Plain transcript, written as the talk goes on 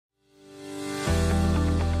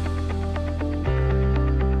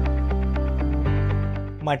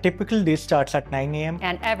My typical day starts at 9 a.m.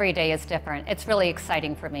 And every day is different. It's really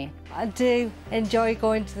exciting for me. I do enjoy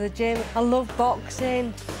going to the gym. I love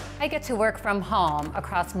boxing. I get to work from home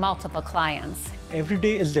across multiple clients. Every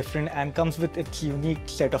day is different and comes with its unique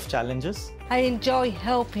set of challenges. I enjoy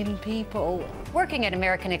helping people. Working at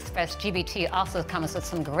American Express GBT also comes with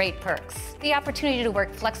some great perks. The opportunity to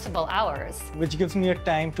work flexible hours, which gives me a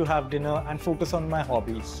time to have dinner and focus on my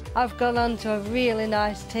hobbies. I've gone on to a really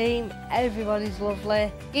nice team. Everybody's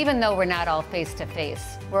lovely. Even though we're not all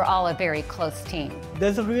face-to-face, we're all a very close team.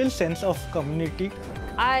 There's a real sense of community.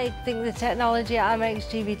 I think the technology at Amex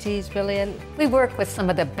GBT is brilliant. We work with some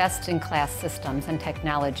of the best-in-class systems and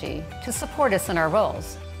technology to support us in our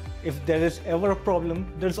roles. If there is ever a problem,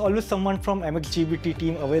 there's always someone from Amex GBT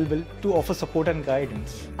team available to offer support and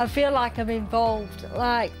guidance. I feel like I'm involved,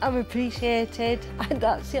 like I'm appreciated, and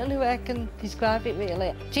that's the only way I can describe it,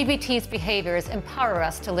 really. GBT's behaviors empower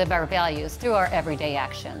us to live our values through our everyday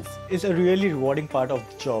actions. It's a really rewarding part of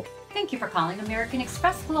the job. Thank you for calling American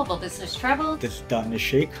Express Global Business Travel. This is Danish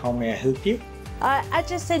Sheikh. How may I help you? I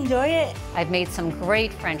just enjoy it. I've made some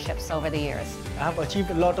great friendships over the years. I have achieved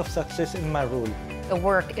a lot of success in my role. The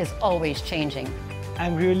work is always changing.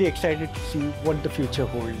 I'm really excited to see what the future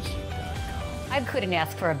holds. I couldn't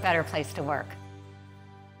ask for a better place to work.